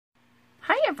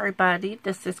everybody,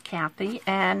 this is Kathy,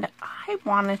 and I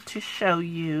wanted to show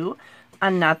you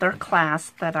another class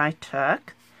that I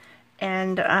took.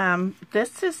 And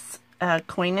this is a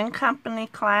Queen Company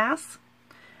class,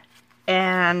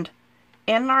 and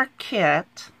in our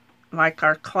kit, like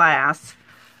our class,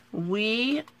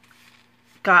 we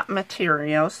got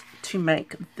materials to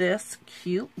make this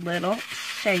cute little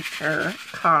shaker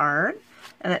card,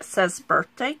 and it says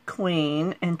Birthday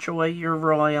Queen, enjoy your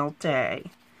royal day.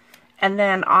 And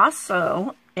then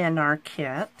also in our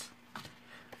kit,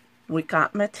 we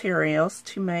got materials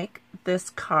to make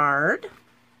this card.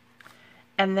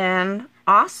 And then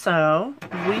also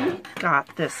we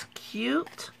got this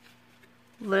cute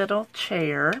little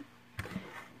chair,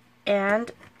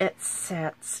 and it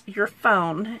sets your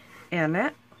phone in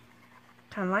it,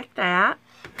 kind of like that.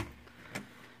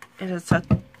 It is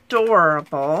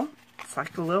adorable. It's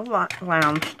like a little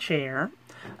lounge chair.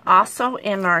 Also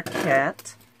in our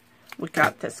kit, we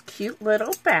got this cute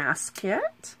little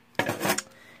basket,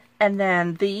 and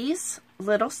then these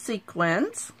little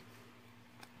sequins.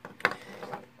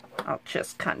 I'll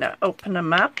just kind of open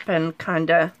them up and kind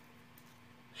of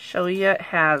show you. It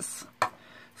has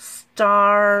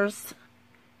stars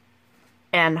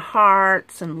and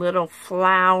hearts and little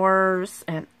flowers,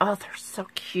 and oh, they're so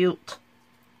cute.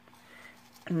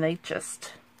 And they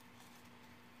just,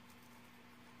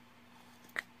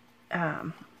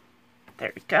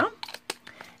 there you go.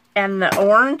 And the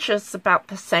orange is about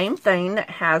the same thing. It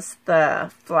has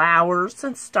the flowers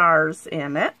and stars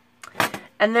in it.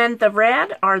 And then the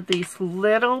red are these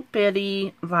little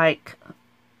bitty, like,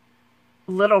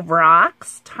 little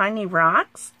rocks, tiny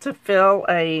rocks to fill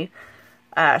a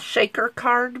shaker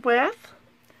card with.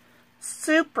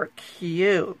 Super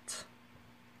cute.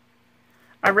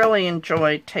 I really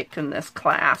enjoyed taking this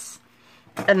class.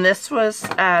 And this was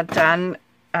done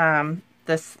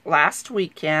this last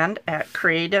weekend at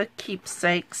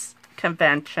Ckc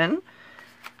convention.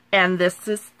 And this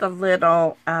is the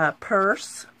little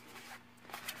purse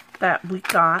that we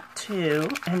got too.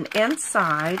 And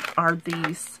inside are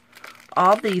these,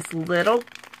 all these little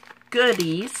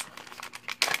goodies.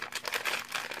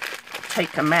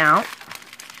 Take them out.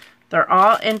 They're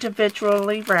all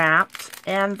individually wrapped,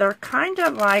 and they're kind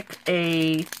of like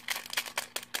a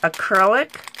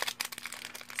acrylic.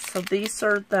 So these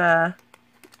are the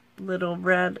little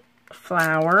red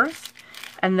flowers,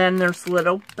 and then there's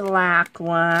little black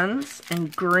ones,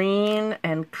 and green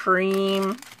and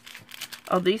cream.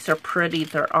 Oh, these are pretty.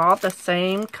 They're all the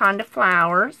same kind of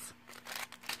flowers.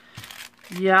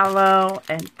 Yellow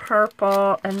and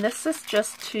purple, and this is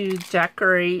just to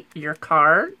decorate your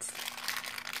cards.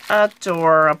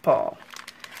 Adorable.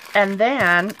 And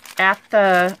then at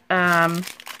the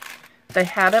they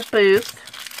had a booth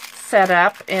set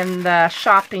up in the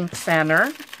shopping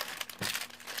center,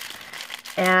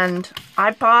 and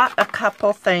I bought a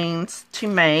couple things to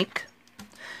make,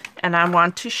 and I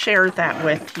want to share that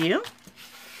with you.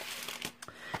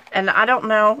 And I don't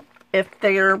know if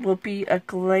there will be a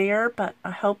glare, but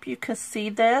I hope you can see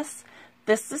this.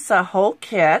 This is a whole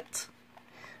kit.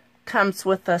 Comes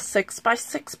with a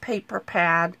 6x6 paper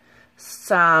pad,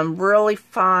 some really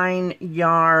fine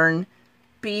yarn,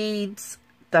 beads,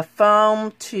 the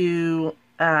foam to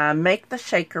make the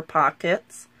shaker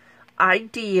pockets,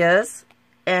 ideas,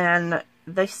 and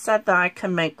they said that I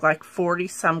can make like 40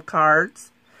 some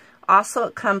cards. Also,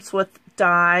 it comes with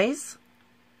dies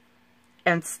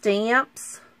and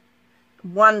stamps.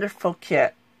 Wonderful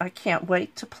kit. I can't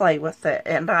wait to play with it,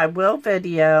 and I will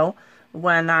video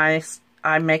when I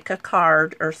make a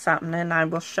card or something, and I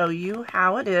will show you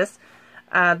how it is.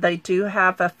 They do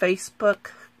have a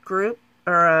Facebook group,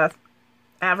 or a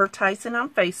advertising on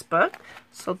Facebook,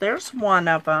 so there's one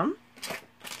of them.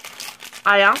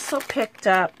 I also picked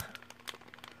up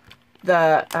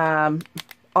the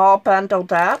all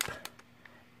bundled up,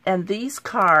 and these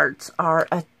cards are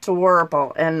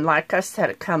adorable. And like I said,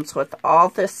 it comes with all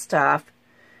this stuff,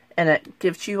 and it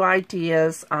gives you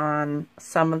ideas on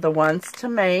some of the ones to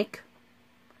make.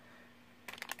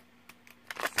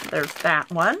 There's that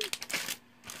one.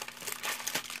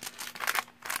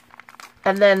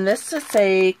 And then this is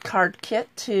a card kit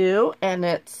too, and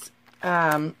it's,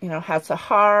 you know, has a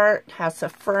heart, has a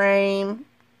frame,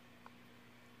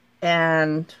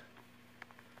 and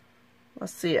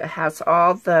let's see, it has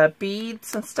all the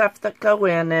beads and stuff that go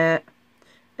in it,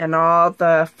 and all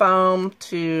the foam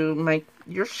to make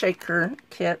your shaker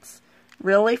kits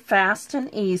really fast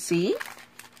and easy.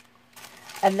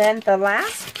 And then the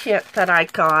last kit that I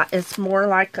got is more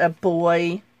like a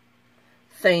boy-themed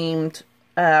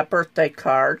birthday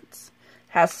cards.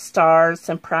 Has stars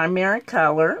and primary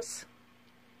colors.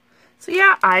 So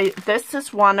yeah, this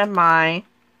is one of my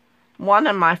one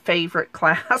of my favorite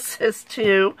classes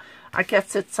too. I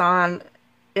guess it's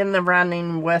in the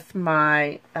running with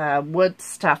my wood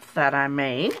stuff that I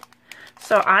made.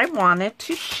 So I wanted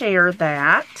to share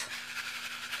that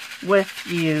with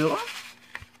you.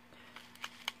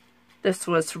 This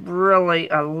was really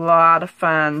a lot of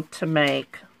fun to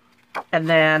make. And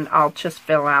then I'll just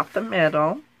fill out the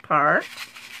middle part.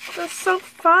 It's so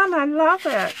fun. I love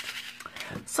it.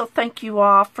 So thank you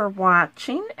all for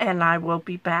watching, and I will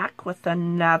be back with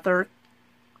another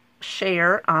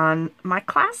share on my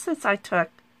classes I took.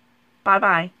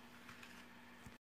 Bye-bye.